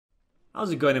How's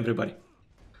it going, everybody?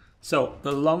 So,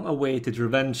 the long-awaited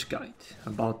revenge guide.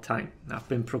 About time. I've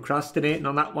been procrastinating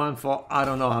on that one for I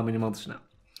don't know how many months now.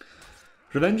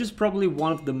 Revenge is probably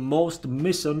one of the most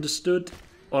misunderstood,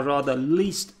 or rather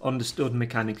least understood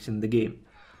mechanics in the game.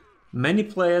 Many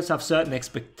players have certain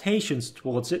expectations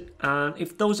towards it, and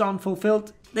if those aren't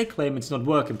fulfilled, they claim it's not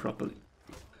working properly.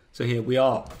 So here we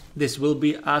are. This will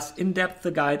be as in-depth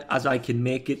a guide as I can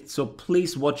make it, so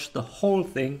please watch the whole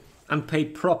thing and pay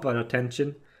proper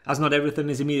attention, as not everything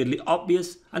is immediately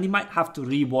obvious and you might have to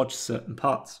re-watch certain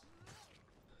parts.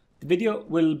 The video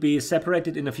will be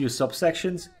separated in a few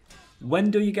subsections.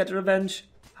 When do you get revenge,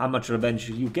 how much revenge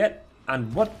you get,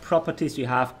 and what properties you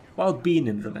have while being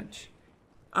in revenge.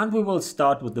 And we will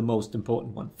start with the most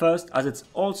important one first, as it's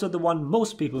also the one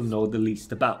most people know the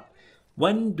least about.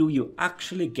 When do you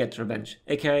actually get revenge,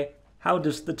 aka how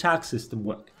does the tag system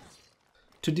work?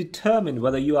 To determine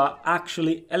whether you are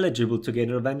actually eligible to gain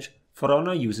revenge, For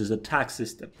Honor uses a tag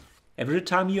system. Every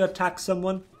time you attack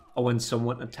someone, or when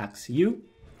someone attacks you,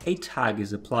 a tag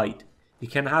is applied. You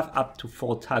can have up to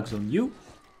 4 tags on you,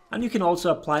 and you can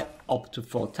also apply up to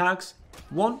 4 tags,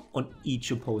 1 on each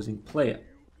opposing player.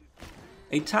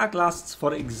 A tag lasts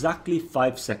for exactly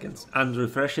 5 seconds and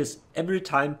refreshes every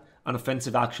time an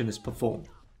offensive action is performed.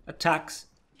 Attacks,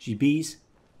 GBs,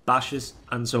 bashes,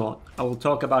 and so on. I will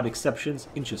talk about exceptions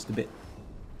in just a bit.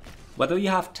 Whether you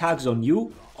have tags on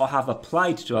you or have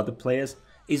applied to other players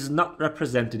is not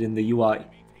represented in the UI.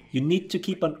 You need to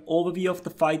keep an overview of the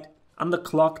fight and the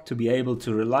clock to be able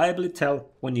to reliably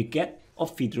tell when you get or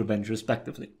feed revenge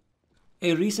respectively.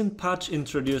 A recent patch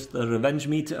introduced the revenge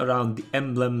meter around the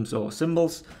emblems or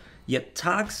symbols, yet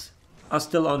tags are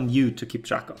still on you to keep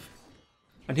track of.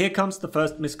 And here comes the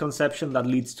first misconception that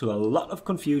leads to a lot of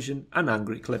confusion and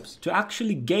angry clips. To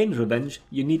actually gain revenge,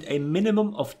 you need a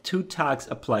minimum of 2 tags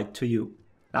applied to you.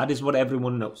 That is what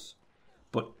everyone knows.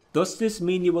 But does this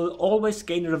mean you will always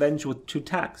gain revenge with 2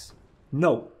 tags?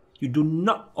 No, you do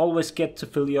not always get to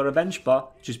fill your revenge bar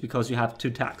just because you have 2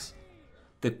 tags.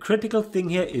 The critical thing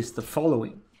here is the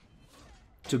following.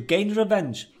 To gain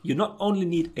revenge, you not only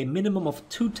need a minimum of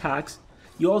 2 tags,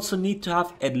 you also need to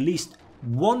have at least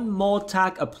 1 more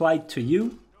tag applied to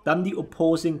you than the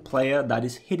opposing player that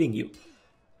is hitting you.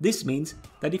 This means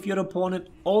that if your opponent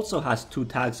also has 2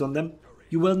 tags on them,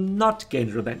 you will not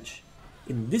gain revenge.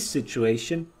 In this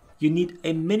situation, you need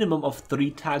a minimum of 3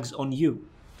 tags on you.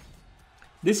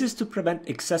 This is to prevent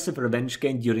excessive revenge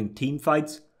gain during team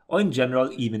fights or in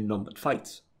general even numbered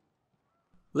fights.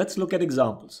 Let's look at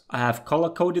examples. I have color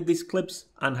coded these clips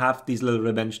and have these little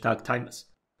revenge tag timers.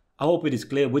 I hope it is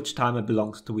clear which timer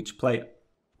belongs to which player.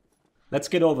 Let's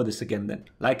get over this again then.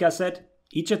 Like I said,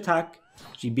 each attack,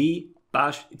 GB,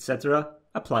 bash, etc.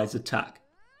 applies a tag.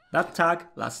 That tag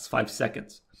lasts 5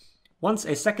 seconds. Once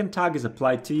a second tag is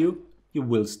applied to you, you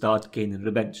will start gaining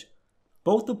revenge.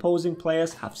 Both opposing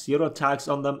players have 0 tags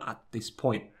on them at this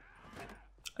point.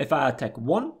 If I attack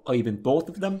one or even both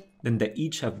of them, then they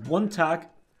each have 1 tag,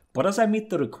 but as I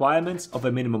meet the requirements of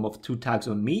a minimum of 2 tags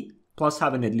on me, plus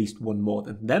having at least 1 more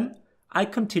than them, I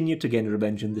continue to gain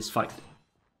revenge in this fight.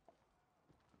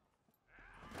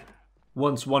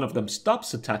 Once one of them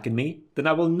stops attacking me, then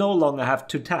I will no longer have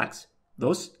 2 tags.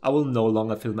 Thus, I will no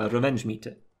longer fill my revenge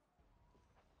meter.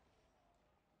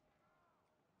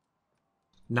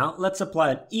 Now let's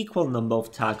apply an equal number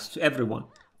of tags to everyone.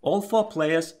 All 4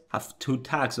 players have 2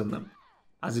 tags on them.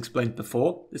 As explained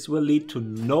before, this will lead to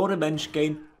no revenge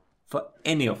gain for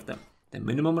any of them. The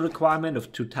minimum requirement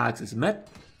of 2 tags is met,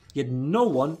 yet no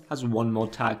one has 1 more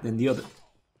tag than the other.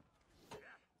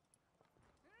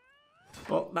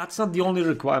 Well, that's not the only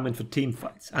requirement for team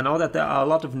fights. I know that there are a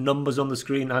lot of numbers on the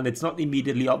screen and it's not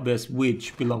immediately obvious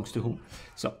which belongs to whom.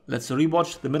 So let's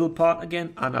rewatch the middle part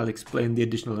again and I'll explain the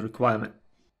additional requirement.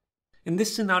 In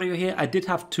this scenario here, I did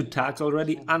have 2 tags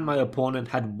already and my opponent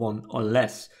had 1 or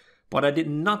less. But I did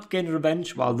not gain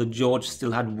revenge while the George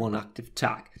still had 1 active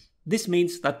tag. This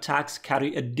means that tags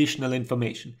carry additional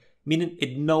information, meaning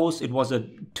it knows it was a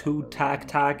 2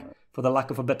 tag, for the lack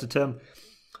of a better term.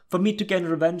 For me to gain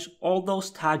revenge, all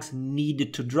those tags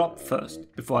needed to drop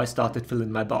first, before I started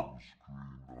filling my bar.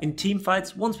 In team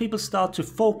fights, once people start to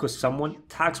focus someone,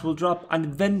 tags will drop and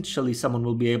eventually someone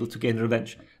will be able to gain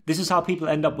revenge. This is how people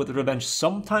end up with revenge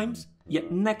sometimes,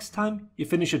 yet next time you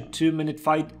finish a 2-minute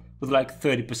fight with like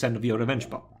 30% of your revenge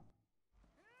bar.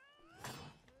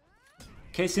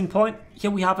 Case in point, here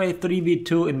we have a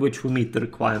 3v2 in which we meet the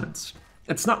requirements.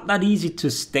 It's not that easy to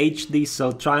stage these,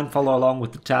 so try and follow along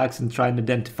with the tags and try and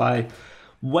identify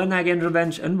when I gained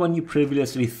revenge and when you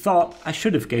previously thought I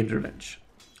should have gained revenge.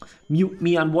 Mute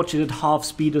me and watch it at half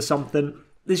speed or something.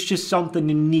 This is just something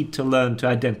you need to learn to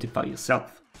identify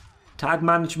yourself. Tag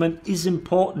management is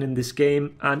important in this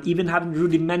game, and even having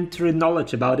rudimentary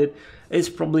knowledge about it is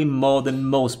probably more than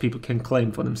most people can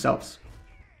claim for themselves.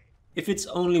 If it's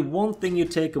only one thing you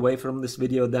take away from this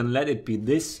video, then let it be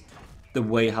this: the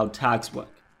way how tags work.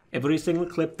 Every single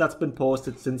clip that's been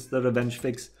posted since the revenge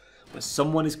fix, where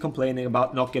someone is complaining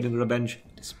about not getting revenge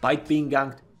despite being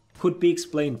ganked, could be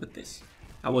explained with this.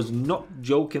 I was not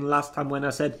joking last time when I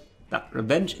said that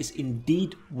revenge is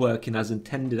indeed working as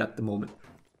intended at the moment.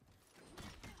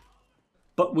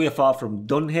 But we are far from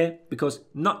done here, because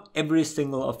not every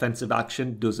single offensive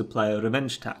action does apply a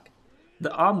revenge tag.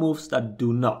 There are moves that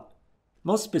do not,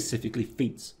 most specifically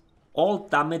feats. All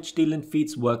damage dealing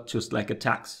feats work just like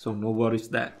attacks, so no worries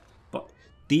there. But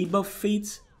debuff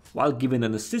feats, while given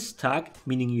an assist tag,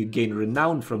 meaning you gain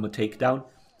renown from a takedown,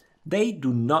 they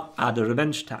do not add a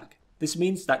revenge tag. This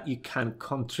means that you can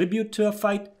contribute to a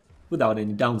fight without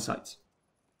any downsides.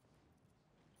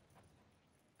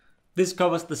 This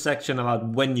covers the section about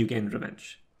when you gain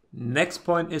revenge. Next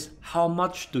point is, how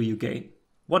much do you gain?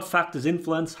 What factors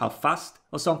influence how fast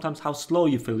or sometimes how slow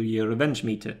you fill your revenge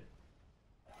meter?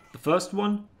 The first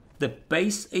one, the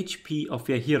base HP of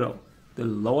your hero. The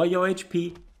lower your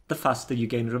HP, the faster you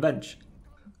gain revenge.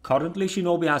 Currently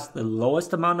Shinobi has the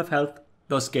lowest amount of health,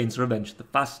 thus gains revenge the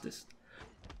fastest.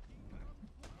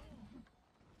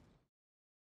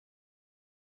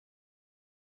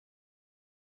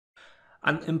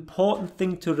 An important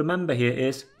thing to remember here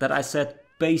is that I said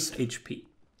base HP.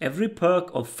 Every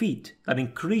perk or feat that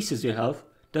increases your health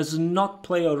does not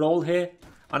play a role here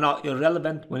and are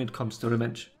irrelevant when it comes to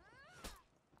revenge.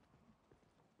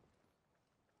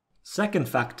 Second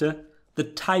factor, the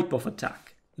type of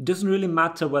attack. It doesn't really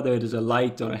matter whether it is a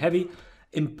light or a heavy,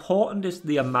 important is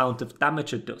the amount of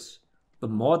damage it does. The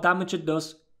more damage it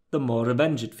does, the more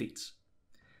revenge it feeds.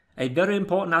 A very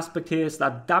important aspect here is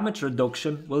that damage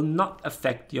reduction will not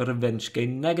affect your revenge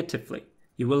gain negatively.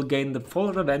 You will gain the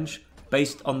full revenge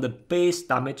based on the base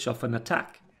damage of an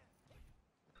attack.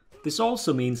 This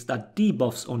also means that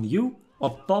debuffs on you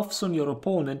or buffs on your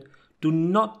opponent do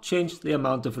not change the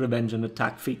amount of revenge an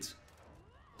attack feeds.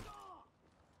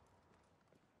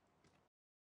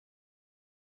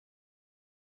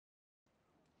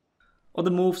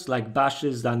 Other moves like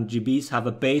bashes and GBs have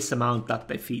a base amount that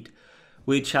they feed,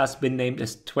 which has been named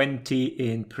as 20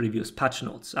 in previous patch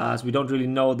notes. As we don't really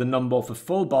know the number of a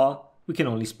full bar, we can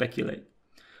only speculate.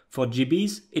 For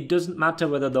GBs, it doesn't matter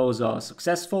whether those are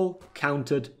successful,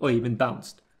 countered, or even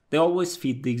bounced. They always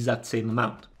feed the exact same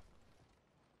amount.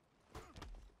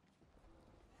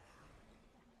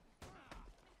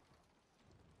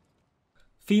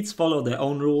 Feats follow their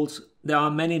own rules. There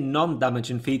are many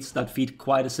non-damaging feats that feed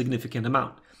quite a significant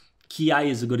amount. Ki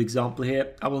is a good example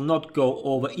here. I will not go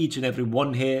over each and every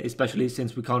one here, especially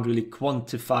since we can't really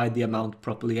quantify the amount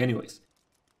properly anyways.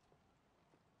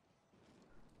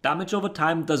 Damage over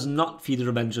time does not feed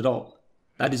revenge at all.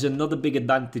 That is another big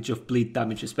advantage of bleed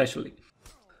damage especially.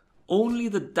 Only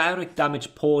the direct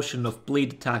damage portion of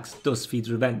bleed attacks does feed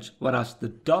revenge, whereas the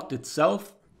dot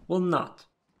itself will not.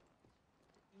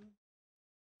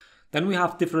 Then we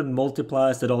have different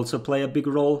multipliers that also play a big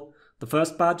role. The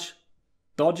first badge,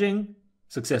 dodging,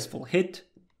 successful hit,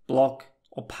 block,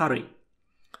 or parry.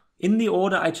 In the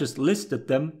order I just listed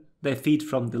them, they feed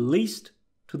from the least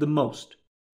to the most.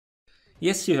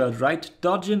 Yes, you heard right,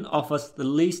 dodging offers the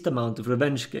least amount of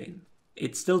revenge gain.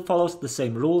 It still follows the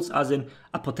same rules, as in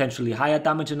a potentially higher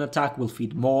damaging attack will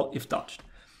feed more if dodged.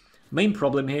 Main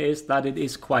problem here is that it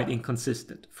is quite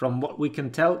inconsistent. From what we can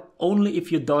tell, only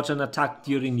if you dodge an attack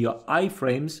during your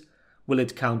iframes will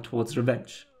it count towards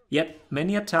revenge. Yet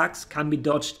many attacks can be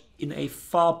dodged in a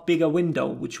far bigger window,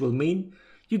 which will mean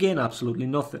you gain absolutely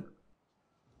nothing.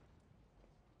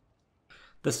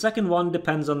 The second one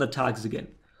depends on the tags again.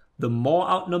 The more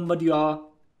outnumbered you are,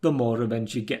 the more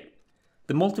revenge you get.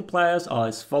 The multipliers are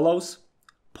as follows: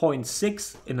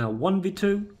 0.6 in a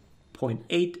 1v2,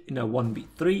 0.8 in a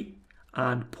 1v3,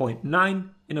 and 0.9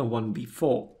 in a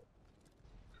 1v4.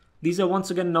 These are once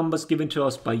again numbers given to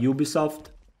us by Ubisoft.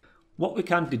 What we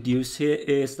can deduce here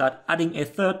is that adding a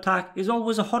third tag is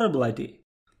always a horrible idea.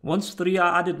 Once 3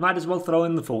 are added, might as well throw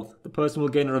in the 4th. The person will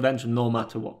gain revenge no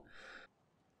matter what.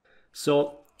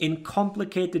 So, in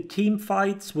complicated team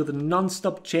fights with a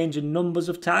non-stop change in numbers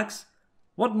of tags,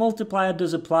 what multiplier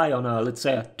does apply on a, let's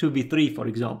say, a 2v3 for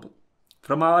example?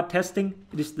 From our testing,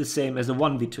 it is the same as a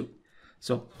 1v2.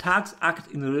 So tags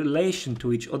act in relation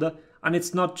to each other, and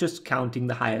it's not just counting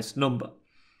the highest number.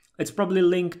 It's probably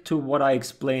linked to what I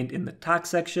explained in the tag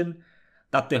section,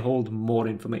 that they hold more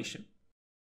information.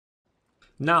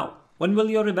 Now, when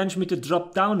will your revenge meter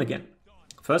drop down again?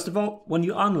 First of all, when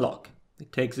you unlock.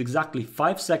 It takes exactly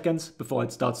 5 seconds before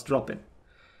it starts dropping.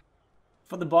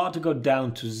 For the bar to go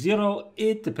down to 0,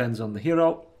 it depends on the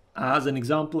hero. As an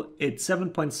example, it's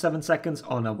 7.7 seconds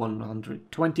on a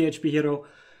 120 HP hero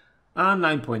and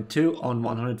 9.2 on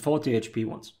 140 HP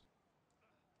ones.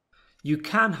 You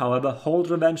can, however, hold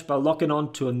revenge by locking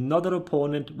on to another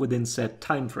opponent within said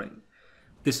time frame.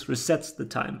 This resets the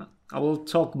timer. I will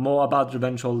talk more about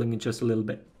revenge holding in just a little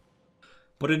bit.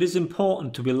 But it is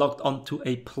important to be locked onto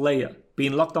a player.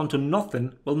 Being locked onto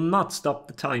nothing will not stop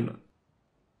the timer.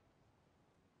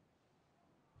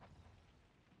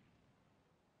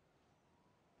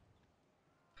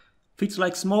 Feats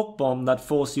like Smoke Bomb that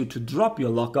force you to drop your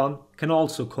lock on can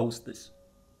also cause this.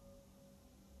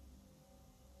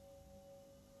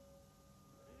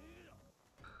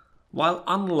 While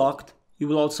unlocked, you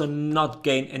will also not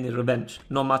gain any revenge,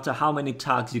 no matter how many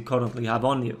tags you currently have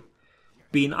on you.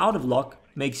 Being out of lock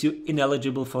makes you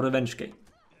ineligible for revenge gain,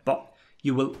 but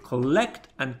you will collect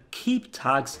and keep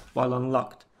tags while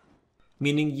unlocked,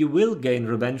 meaning you will gain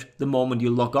revenge the moment you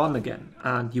log on again,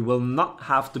 and you will not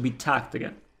have to be tagged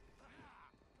again.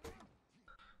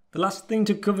 The last thing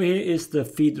to cover here is the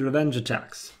feed revenge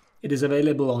attacks. It is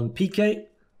available on PK,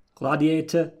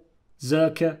 Gladiator,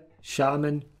 Zerker,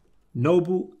 Shaman,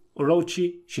 Nobu,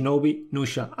 Orochi, Shinobi,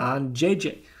 Nusha and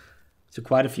JJ. So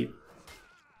quite a few.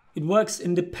 It works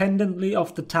independently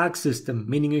of the tag system,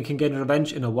 meaning you can get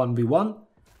revenge in a 1v1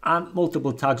 and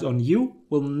multiple tags on you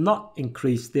will not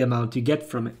increase the amount you get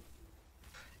from it.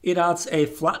 It adds a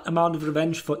flat amount of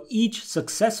revenge for each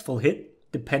successful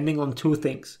hit depending on two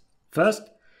things. First,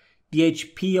 the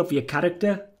HP of your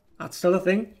character, that's still a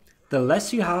thing. The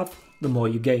less you have, the more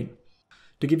you gain.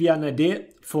 To give you an idea,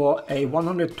 for a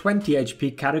 120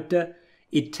 HP character,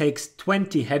 it takes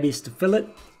 20 heavies to fill it,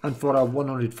 and for a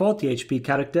 140 HP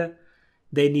character,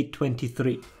 they need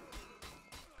 23.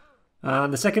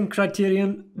 And the second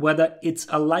criterion, whether it's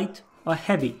a light or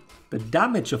heavy. The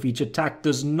damage of each attack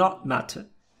does not matter.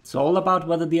 It's all about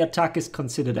whether the attack is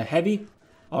considered a heavy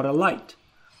or a light.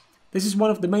 This is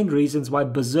one of the main reasons why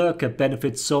Berserker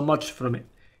benefits so much from it.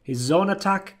 His zone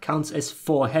attack counts as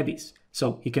 4 heavies,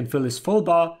 so he can fill his full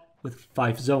bar with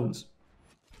 5 zones.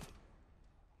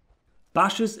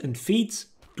 Bashes and feats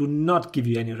do not give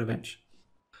you any revenge.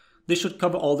 This should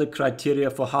cover all the criteria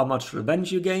for how much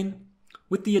revenge you gain.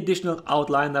 With the additional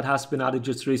outline that has been added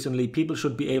just recently, people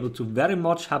should be able to very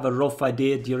much have a rough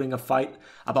idea during a fight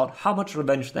about how much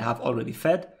revenge they have already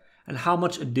fed and how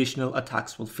much additional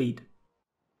attacks will feed.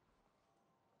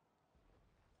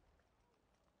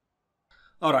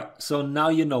 Alright, so now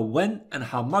you know when and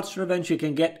how much revenge you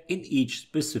can get in each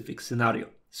specific scenario.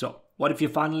 So, what if you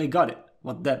finally got it?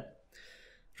 What then?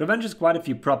 Revenge has quite a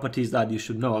few properties that you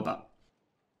should know about.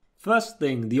 First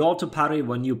thing, the auto parry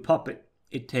when you pop it.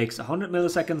 It takes 100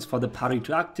 milliseconds for the parry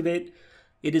to activate.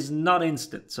 It is not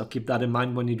instant, so keep that in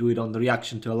mind when you do it on the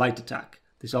reaction to a light attack.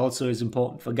 This also is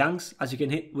important for ganks, as you can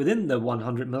hit within the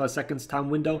 100 milliseconds time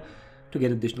window to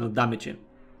get additional damage in.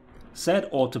 Said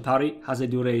auto parry has a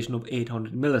duration of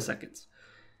 800 milliseconds.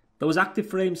 Those active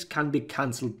frames can be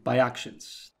cancelled by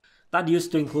actions. That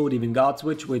used to include even guard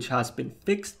switch, which has been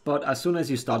fixed, but as soon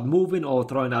as you start moving or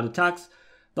throwing out attacks,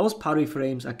 those parry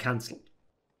frames are cancelled.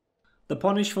 The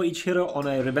punish for each hero on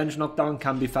a revenge knockdown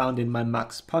can be found in my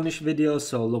max punish video,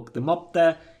 so look them up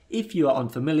there if you are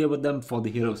unfamiliar with them for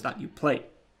the heroes that you play.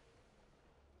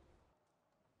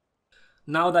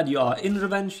 Now that you are in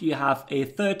revenge, you have a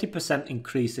 30%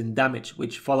 increase in damage,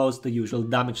 which follows the usual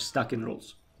damage stacking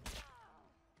rules.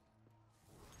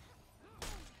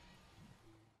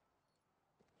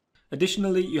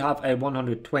 Additionally, you have a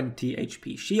 120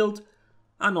 HP shield,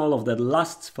 and all of that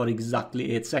lasts for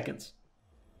exactly 8 seconds.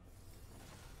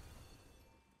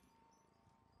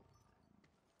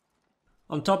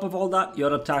 On top of all that,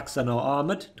 your attacks are now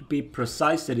armored. To be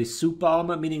precise, it is super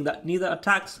armor, meaning that neither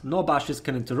attacks nor bashes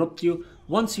can interrupt you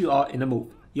once you are in a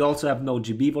move. You also have no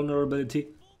GB vulnerability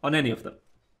on any of them.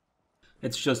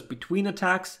 It's just between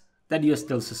attacks that you are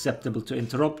still susceptible to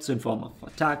interrupts in form of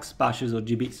attacks, bashes or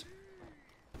GBs.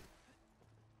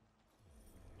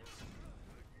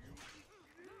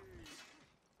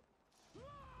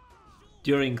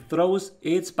 During throws,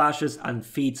 it's bashes and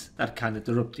feats that can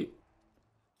interrupt you.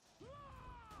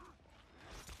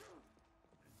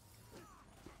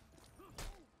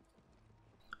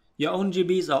 Your own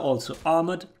GBs are also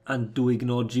armored and do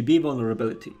ignore GB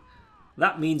vulnerability.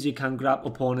 That means you can grab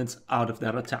opponents out of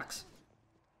their attacks.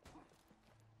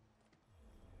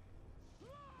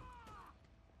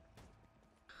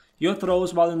 Your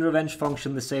throws while in revenge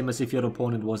function the same as if your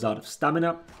opponent was out of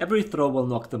stamina. Every throw will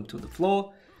knock them to the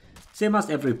floor, same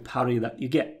as every parry that you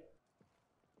get.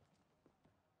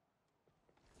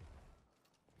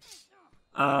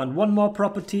 And one more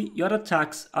property, your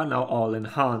attacks are now all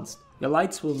enhanced. Your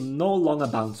lights will no longer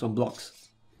bounce on blocks.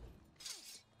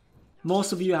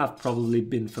 Most of you have probably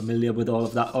been familiar with all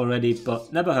of that already,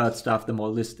 but never hurts to have them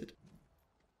all listed.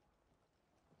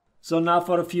 So now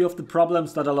for a few of the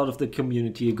problems that a lot of the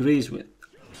community agrees with.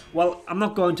 Well, I'm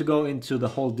not going to go into the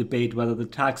whole debate whether the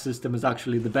tag system is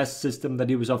actually the best system that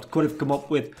Ubisoft could have come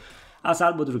up with, as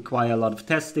that would require a lot of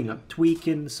testing and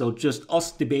tweaking, so just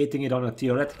us debating it on a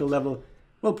theoretical level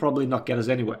will probably not get us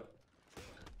anywhere.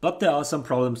 But there are some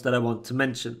problems that I want to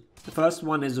mention. The first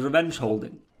one is revenge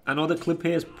holding. I know the clip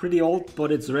here is pretty old,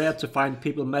 but it's rare to find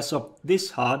people mess up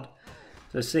this hard,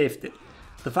 so I saved it.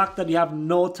 The fact that you have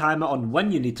no timer on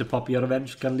when you need to pop your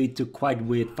revenge can lead to quite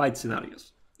weird fight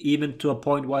scenarios, even to a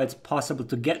point where it's possible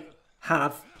to get,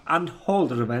 have and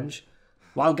hold revenge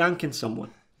while ganking someone.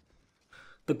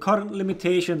 The current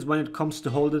limitations when it comes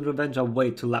to holding revenge are way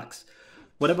too lax.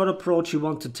 Whatever approach you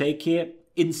want to take here,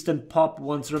 instant pop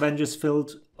once revenge is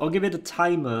filled, or give it a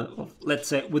timer of, let's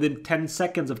say, within 10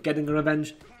 seconds of getting a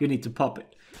revenge, you need to pop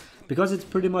it. Because it's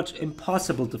pretty much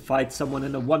impossible to fight someone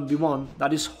in a 1v1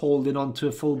 that is holding onto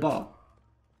a full bar.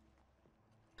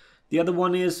 The other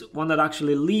one is one that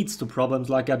actually leads to problems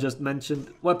like I just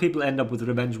mentioned, where people end up with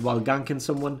revenge while ganking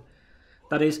someone.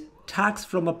 That is, tags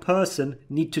from a person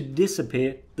need to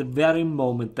disappear the very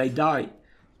moment they die.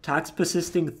 Tags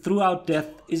persisting throughout death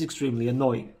is extremely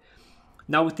annoying.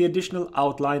 Now with the additional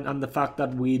outline and the fact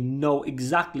that we know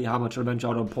exactly how much revenge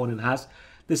our opponent has,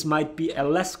 this might be a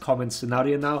less common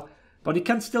scenario now, but it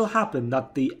can still happen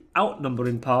that the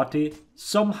outnumbering party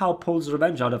somehow pulls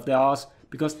revenge out of their arse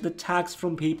because the tags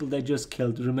from people they just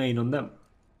killed remain on them.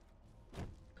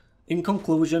 In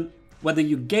conclusion, whether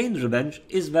you gain revenge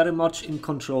is very much in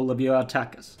control of your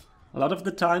attackers. A lot of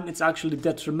the time it's actually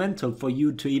detrimental for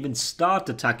you to even start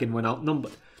attacking when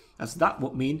outnumbered, as that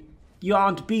would mean you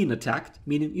aren't being attacked,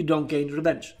 meaning you don't gain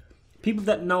revenge. People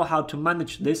that know how to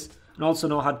manage this and also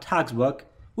know how tags work,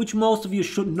 which most of you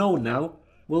should know now,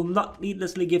 will not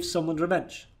needlessly give someone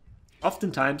revenge.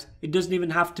 Oftentimes, it doesn't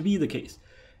even have to be the case.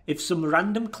 If some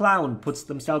random clown puts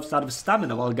themselves out of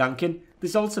stamina while ganking,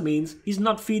 this also means he's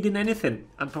not feeding anything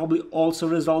and probably also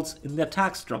results in their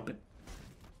tags dropping.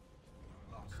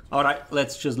 Alright,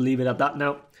 let's just leave it at that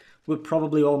now. We're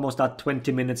probably almost at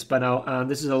 20 minutes by now, and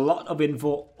this is a lot of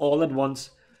info all at once,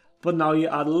 but now you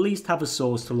at least have a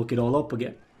source to look it all up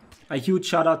again. A huge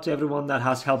shout out to everyone that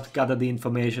has helped gather the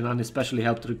information and especially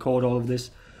helped record all of this.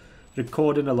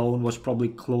 Recording alone was probably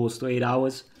close to 8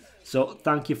 hours, so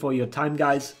thank you for your time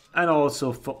guys, and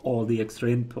also for all the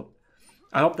extra input.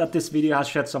 I hope that this video has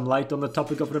shed some light on the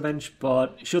topic of revenge,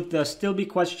 but should there still be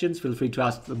questions, feel free to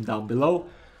ask them down below.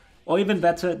 Or even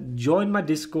better, join my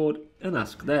Discord and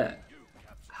ask there.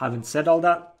 Having said all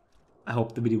that, I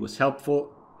hope the video was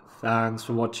helpful. Thanks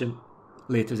for watching.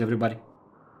 Laters everybody.